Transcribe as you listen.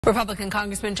Republican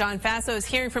Congressman John Faso is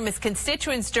hearing from his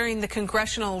constituents during the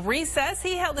congressional recess.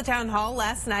 He held a town hall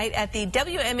last night at the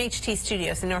WMHT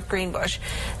studios in North Greenbush.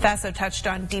 Faso touched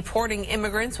on deporting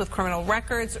immigrants with criminal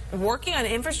records, working on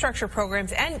infrastructure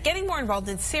programs, and getting more involved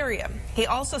in Syria. He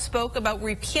also spoke about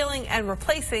repealing and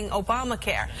replacing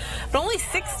Obamacare. But only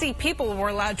 60 people were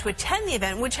allowed to attend the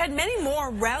event, which had many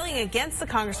more rallying against the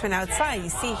congressman outside. You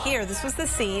see here, this was the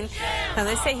scene. Now,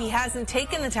 they say he hasn't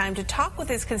taken the time to talk with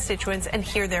his constituents and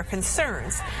hear their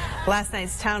concerns. Last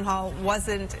night's town hall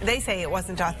they say it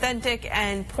wasn't authentic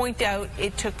and point out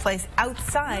it took place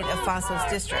outside of Faso's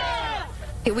district.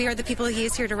 We are the people he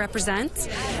is here to represent,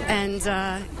 and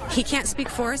he can't speak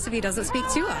for us if he doesn't speak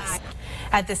to us.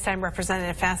 At this time,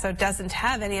 Representative Faso doesn't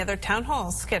have any other town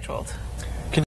halls scheduled.